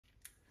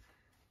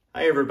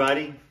Hi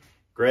everybody,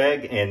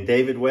 Greg and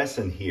David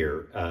Wesson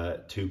here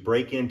to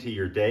break into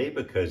your day,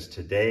 because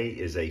today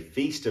is a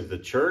feast of the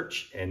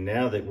church, and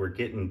now that we're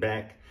getting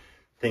back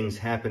things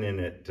happening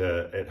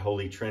at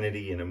Holy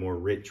Trinity in a more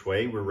rich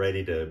way, we're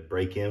ready to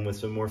break in with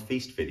some more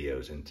feast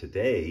videos. And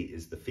today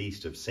is the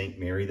feast of St.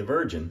 Mary the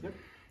Virgin. Yep.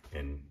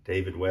 And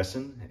David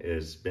Wesson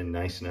has been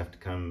nice enough to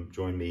come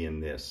join me in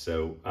this.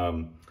 So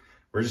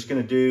we're just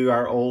going to do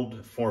our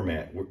old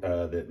format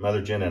that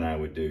Mother Jen and I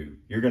would do.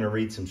 You're going to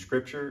read some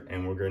scripture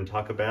and we're going to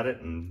talk about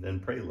it and then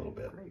pray a little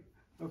bit. Great.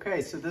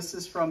 Okay, so this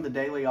is from the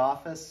Daily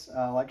Office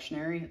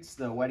lectionary. It's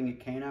the wedding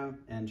at Cana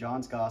and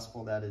John's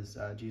Gospel. That is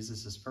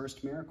Jesus'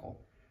 first miracle.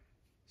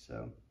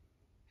 So,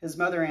 his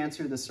mother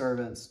answered the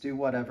servants, "Do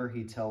whatever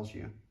he tells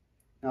you."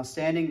 Now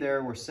standing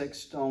there were 6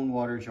 stone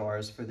water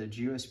jars for the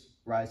Jewish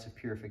rites of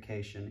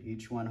purification,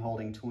 each one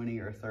holding 20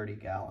 or 30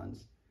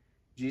 gallons.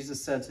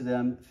 Jesus said to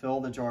them,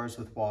 "Fill the jars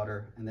with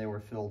water," and they were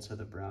filled to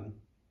the brim.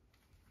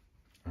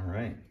 All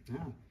right.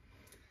 Yeah.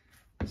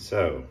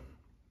 So,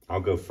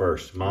 I'll go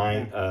first.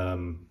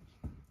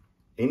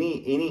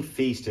 Any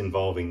feast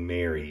involving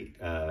Mary,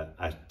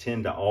 I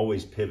tend to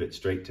always pivot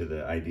straight to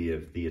the idea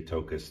of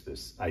Theotokos,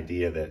 this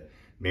idea that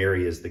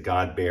Mary is the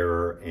God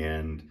bearer,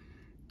 and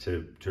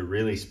to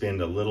really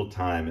spend a little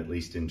time, at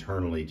least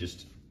internally,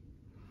 just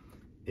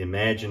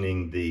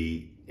imagining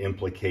the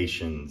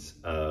implications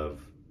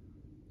of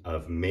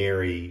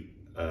Mary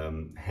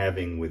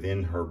having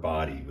within her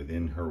body,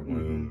 within her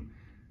womb,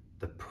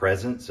 the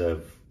presence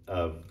of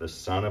the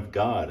Son of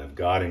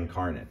God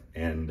incarnate.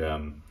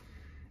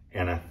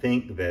 And I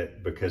think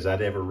that because I'd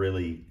never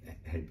really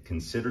had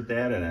considered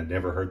that, and I'd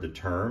never heard the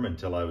term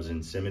until I was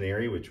in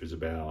seminary, which was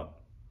about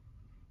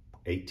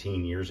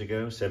 17 years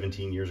ago,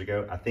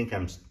 I think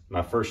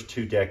my first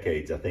 2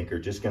 decades, I think, are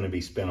just going to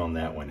be spent on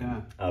that one.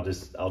 Yeah.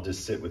 I'll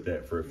just sit with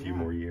that for a few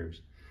more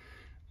years.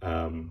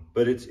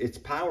 But it's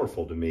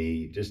powerful to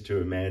me just to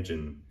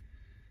imagine.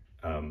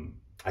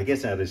 I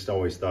guess I just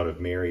always thought of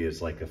Mary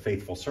as like a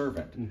faithful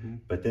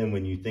servant. But then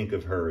when you think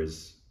of her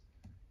as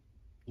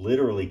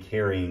literally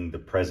carrying the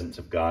presence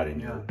of God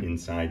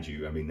inside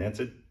you, I mean, that's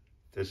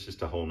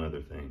just a whole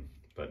nother thing.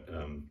 But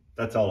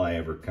that's all I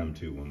ever come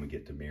to when we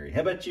get to Mary.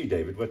 How about you,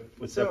 David?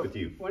 What's up with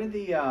you? One of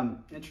the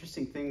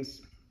interesting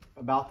things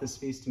about this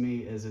feast to me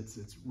is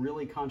it's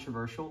really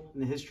controversial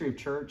in the history of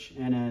church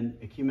and in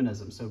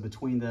ecumenism, so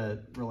between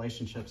the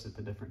relationships that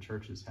the different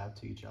churches have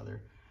to each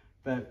other.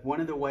 But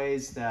one of the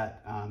ways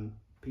that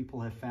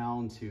people have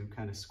found to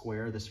kind of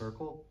square the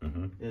circle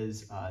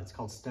is it's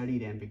called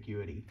studied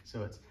ambiguity.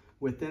 So it's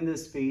within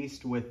this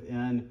feast,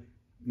 within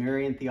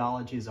Marian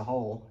theology as a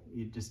whole,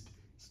 you just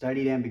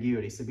studied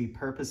ambiguity. So be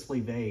purposefully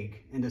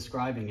vague in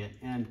describing it.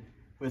 And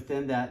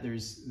within that,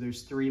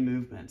 there's 3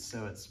 movements.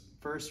 So it's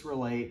first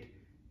relate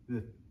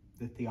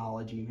the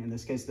theology, in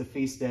this case, the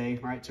feast day,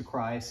 right, to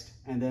Christ,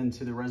 and then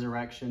to the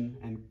resurrection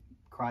and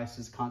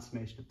Christ's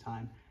consummation of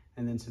time,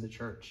 and then to the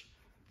church.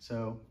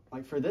 So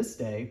like for this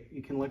day,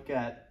 you can look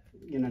at,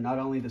 not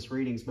only this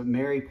readings, but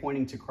Mary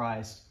pointing to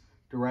Christ,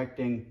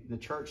 directing the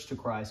church to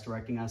Christ,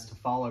 directing us to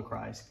follow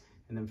Christ.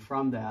 And then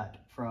from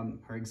that, from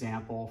her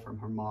example, from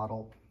her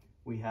model,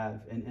 we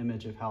have an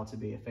image of how to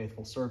be a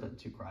faithful servant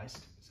to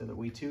Christ so that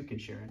we too can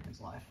share in his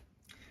life.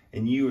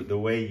 And the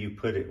way you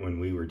put it when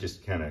we were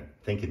just kind of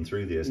thinking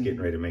through this,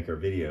 getting ready to make our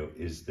video,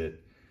 is that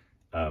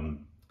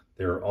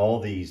there are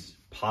all these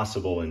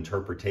possible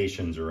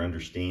interpretations or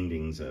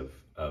understandings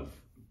of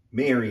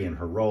Mary and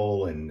her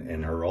role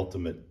and her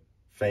ultimate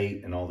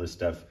fate and all this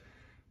stuff.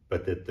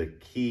 But that the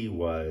key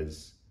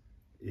was,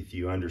 if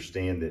you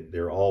understand that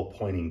they're all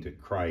pointing to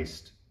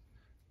Christ.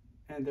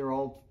 And they're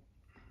all,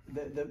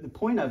 the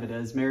point of it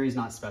is Mary's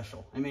not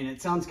special. I mean,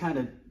 it sounds kind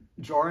of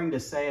jarring to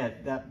say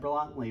it that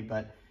bluntly,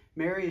 but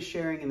Mary is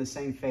sharing in the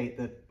same fate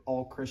that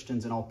all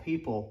Christians and all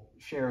people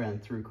share in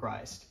through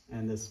Christ.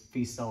 And this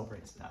feast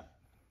celebrates that.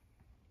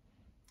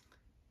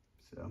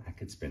 So I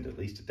could spend at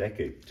least a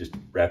decade just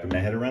wrapping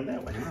my head around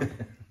that one.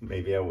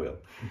 Maybe I will.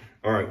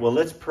 All right, well,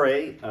 let's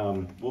pray.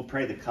 We'll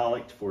pray the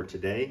collect for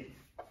today.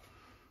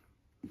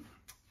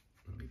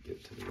 Let me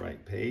get to the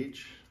right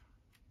page.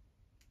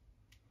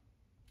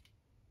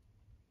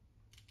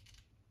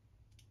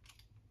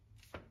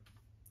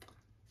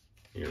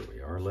 Here we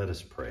are. Let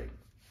us pray.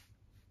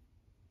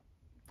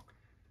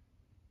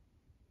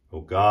 O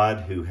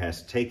God, who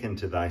hast taken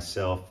to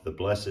thyself the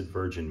Blessed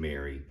Virgin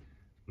Mary,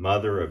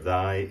 Mother of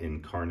thy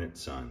incarnate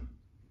Son,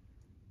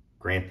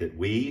 grant that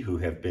we, who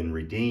have been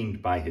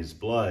redeemed by his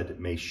blood,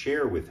 may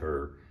share with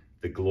her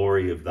the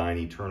glory of thine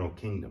eternal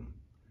kingdom.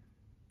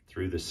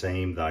 Through the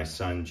same thy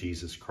Son,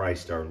 Jesus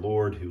Christ our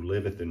Lord, who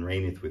liveth and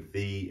reigneth with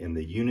thee in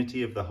the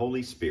unity of the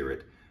Holy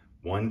Spirit,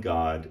 one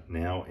God,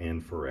 now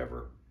and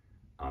forever.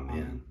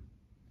 Amen.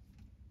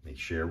 May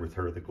share with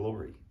her the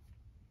glory.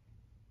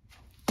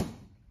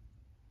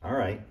 All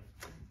right.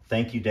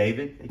 Thank you,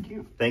 David. Thank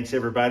you. Thanks,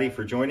 everybody,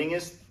 for joining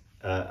us.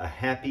 A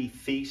happy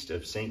feast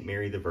of St.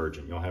 Mary the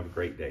Virgin. Y'all have a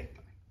great day.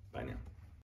 Bye now.